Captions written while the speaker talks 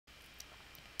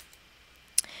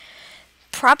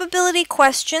probability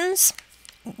questions,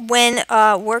 when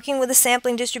working with a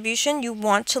sampling distribution, you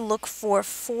want to look for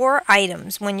 4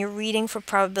 items when you're reading for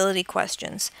probability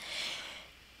questions.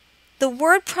 The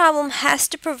word problem has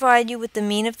to provide you with the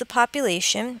mean of the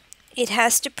population. It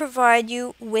has to provide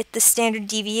you with the standard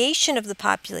deviation of the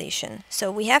population.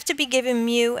 So we have to be given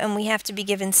mu and we have to be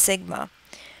given sigma.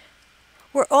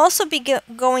 We're also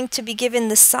going to be given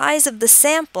the size of the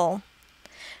sample,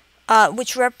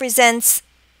 which represents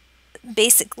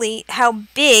basically how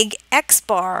big X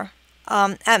bar,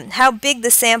 how big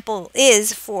the sample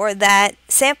is for that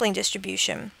sampling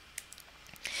distribution.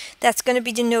 That's going to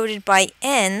be denoted by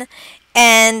n,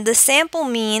 and the sample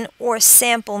mean or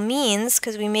sample means,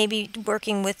 because we may be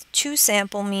working with 2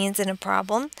 sample means in a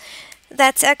problem,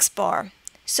 that's X bar.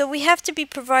 So we have to be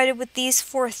provided with these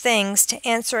 4 things to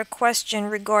answer a question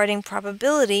regarding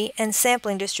probability and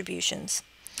sampling distributions.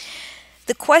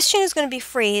 The question is going to be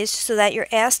phrased so that you're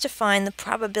asked to find the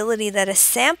probability that a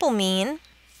sample mean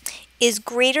is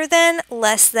greater than,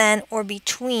 less than, or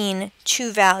between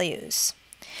 2 values.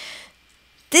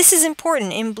 This is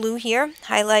important in blue here,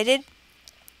 highlighted.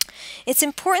 It's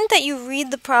important that you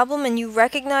read the problem and you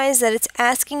recognize that it's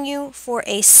asking you for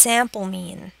a sample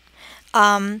mean,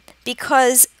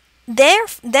 because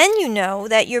then you know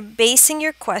that you're basing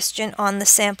your question on the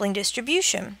sampling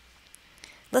distribution.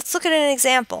 Let's look at an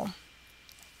example.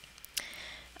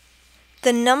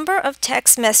 The number of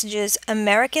text messages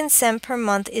Americans send per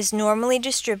month is normally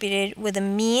distributed with a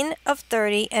mean of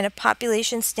 30 and a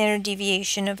population standard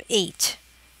deviation of 8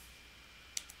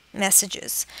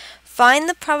 messages. Find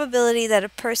the probability that a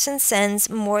person sends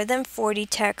more than 40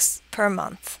 texts per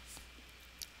month.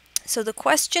 So the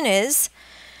question is,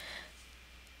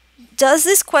 does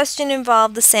this question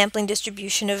involve the sampling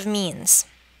distribution of means?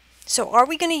 So are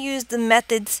we going to use the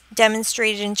methods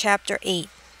demonstrated in Chapter 8?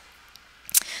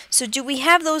 So do we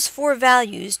have those 4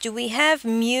 values? Do we have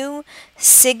mu,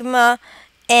 sigma,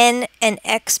 n, and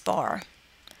X bar?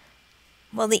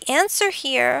 Well, the answer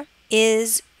here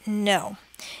is no,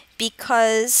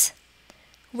 because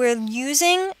we're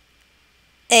using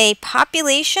a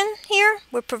population here.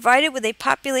 We're provided with a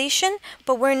population,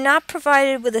 but we're not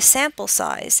provided with a sample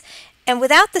size. And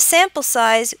without the sample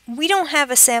size, we don't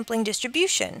have a sampling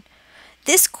distribution.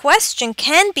 This question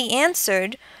can be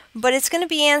answered, but it's going to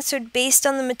be answered based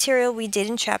on the material we did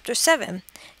in Chapter 7,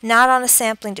 not on a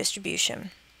sampling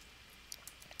distribution.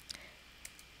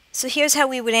 So here's how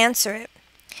we would answer it.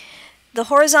 The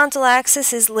horizontal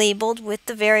axis is labeled with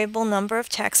the variable number of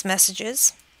text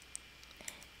messages.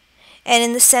 And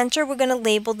in the center, we're going to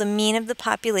label the mean of the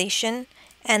population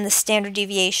and the standard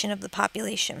deviation of the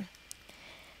population.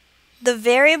 The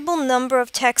variable number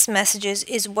of text messages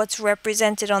is what's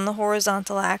represented on the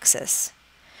horizontal axis.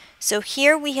 So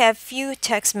here we have few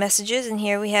text messages and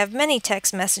here we have many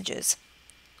text messages.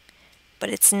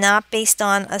 But it's not based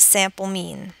on a sample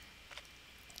mean.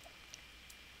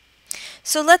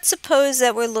 So let's suppose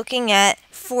that we're looking at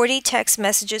 40 text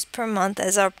messages per month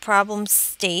as our problem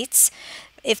states.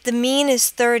 If the mean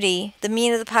is 30, the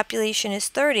mean of the population is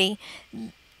 30,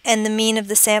 and the mean of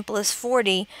the sample is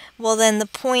 40, well then the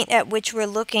point at which we're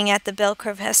looking at the bell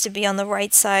curve has to be on the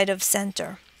right side of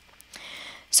center.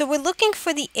 So we're looking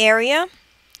for the area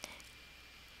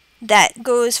that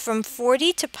goes from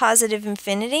 40 to positive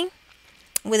infinity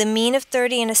with a mean of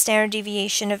 30 and a standard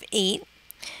deviation of 8.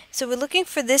 So we're looking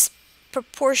for this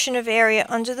proportion of area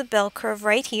under the bell curve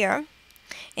right here.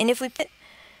 And if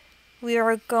we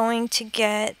are going to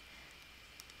get,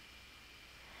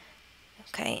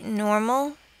 okay,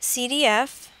 normal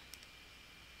CDF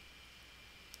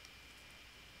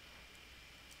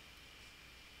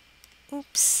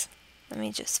oops, let me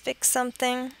just fix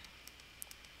something.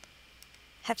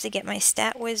 Have to get my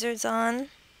stat wizards on.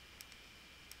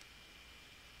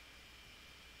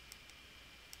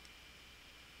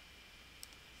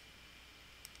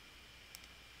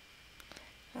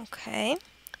 Okay,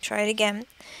 try it again.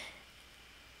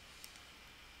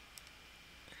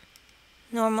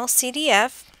 Normal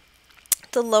CDF.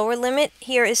 The lower limit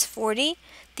here is 40.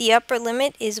 The upper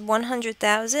limit is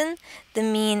 100,000. The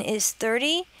mean is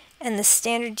 30. And the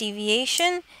standard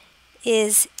deviation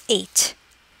is 8.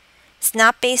 It's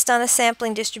not based on a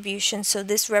sampling distribution, so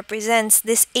this 8 represents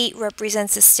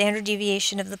the standard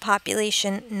deviation of the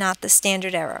population, not the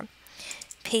standard error.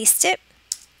 Paste it.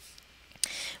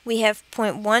 We have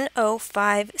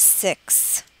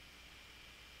 0.1056.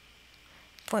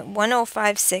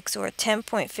 0.1056 or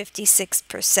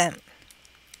 10.56%.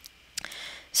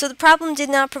 So the problem did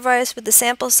not provide us with the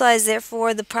sample size,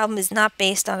 therefore the problem is not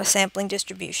based on a sampling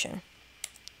distribution.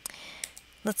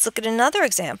 Let's look at another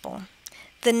example.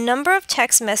 The number of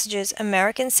text messages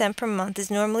Americans send per month is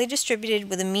normally distributed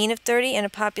with a mean of 30 and a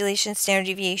population standard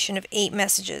deviation of 8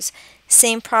 messages.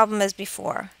 Same problem as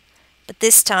before. But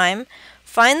this time,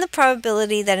 find the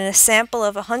probability that in a sample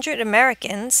of 100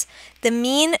 Americans, the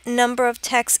mean number of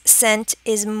texts sent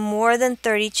is more than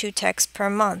 32 texts per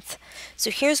month.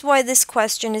 So here's why this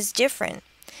question is different.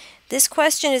 This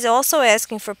question is also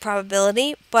asking for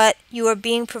probability, but you are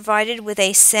being provided with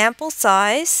a sample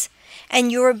size,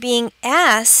 and you are being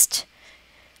asked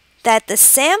that the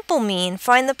sample mean,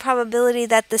 find the probability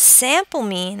that the sample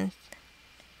mean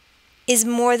is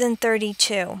more than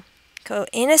 32. So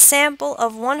in a sample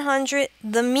of 100,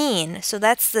 the mean, so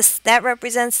that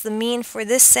represents the mean for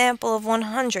this sample of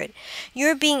 100.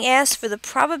 You're being asked for the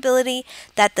probability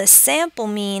that the sample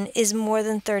mean is more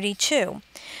than 32.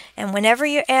 And whenever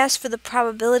you're asked for the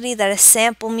probability that a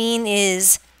sample mean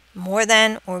is more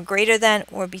than or greater than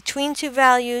or between two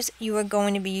values, you are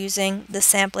going to be using the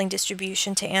sampling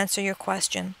distribution to answer your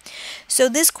question. So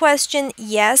this question,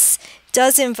 yes,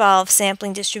 does involve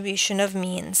sampling distribution of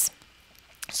means.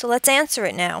 So let's answer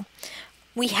it now.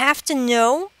 We have to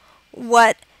know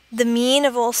what the mean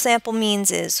of all sample means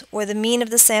is, or the mean of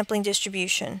the sampling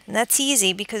distribution. And that's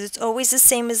easy because it's always the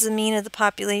same as the mean of the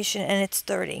population, and it's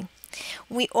 30.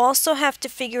 We also have to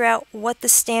figure out what the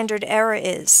standard error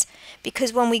is,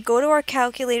 because when we go to our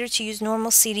calculator to use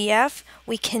normal CDF,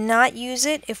 we cannot use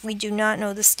it if we do not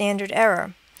know the standard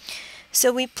error.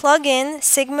 So we plug in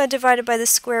sigma divided by the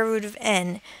square root of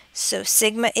n. So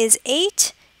sigma is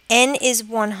 8. N is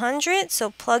 100, so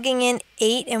plugging in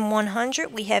 8 and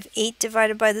 100, we have 8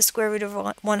 divided by the square root of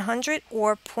 100,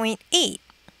 or 0.8.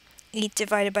 8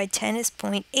 divided by 10 is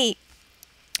 0.8.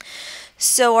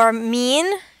 So our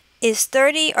mean is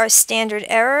 30, our standard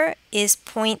error is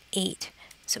 0.8.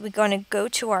 So we're going to go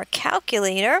to our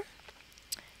calculator.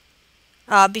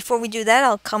 Before we do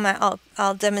that,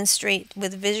 I'll demonstrate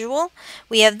with visual.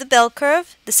 We have the bell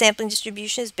curve. The sampling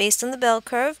distribution is based on the bell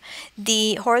curve.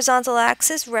 The horizontal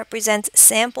axis represents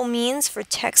sample means for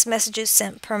text messages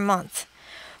sent per month.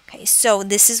 Okay, so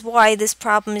this is why this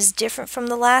problem is different from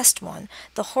the last one.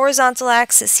 The horizontal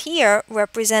axis here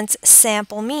represents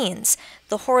sample means.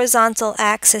 The horizontal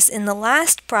axis in the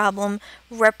last problem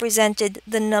represented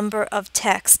the number of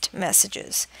text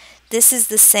messages. This is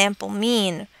the sample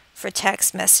mean for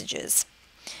text messages.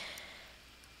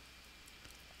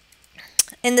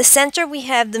 In the center, we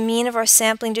have the mean of our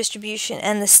sampling distribution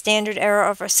and the standard error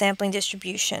of our sampling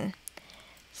distribution.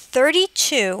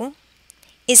 32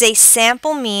 is a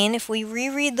sample mean. If we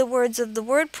reread the words of the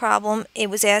word problem, it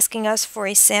was asking us for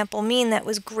a sample mean that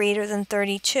was greater than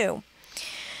 32.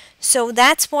 So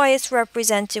that's why it's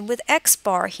represented with X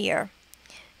bar here.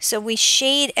 So we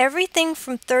shade everything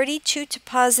from 32 to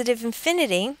positive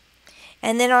infinity.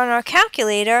 And then on our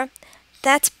calculator,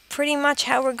 that's pretty much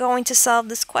how we're going to solve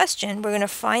this question. We're going to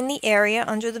find the area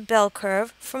under the bell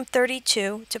curve from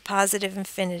 32 to positive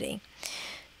infinity.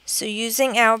 So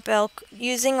using our normal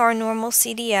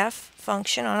CDF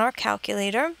function on our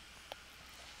calculator,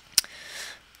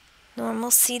 normal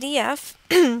CDF,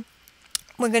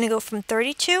 we're going to go from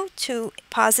 32 to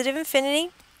positive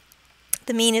infinity.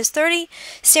 The mean is 30.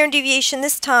 Standard deviation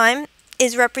this time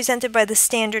is represented by the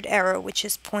standard error, which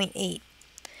is 0.8.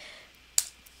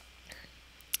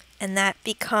 And that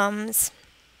becomes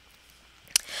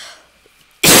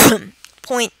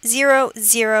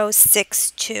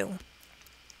 0.0062.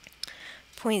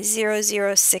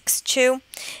 0.0062,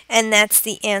 and that's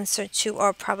the answer to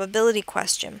our probability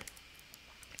question.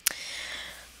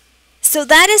 So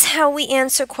that is how we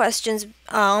answer questions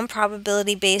on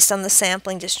probability based on the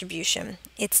sampling distribution.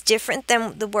 It's different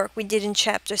than the work we did in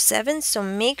Chapter 7, so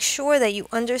make sure that you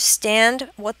understand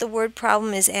what the word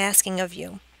problem is asking of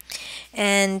you.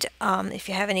 And if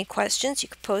you have any questions, you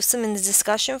can post them in the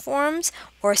discussion forums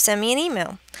or send me an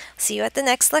email. See you at the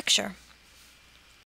next lecture.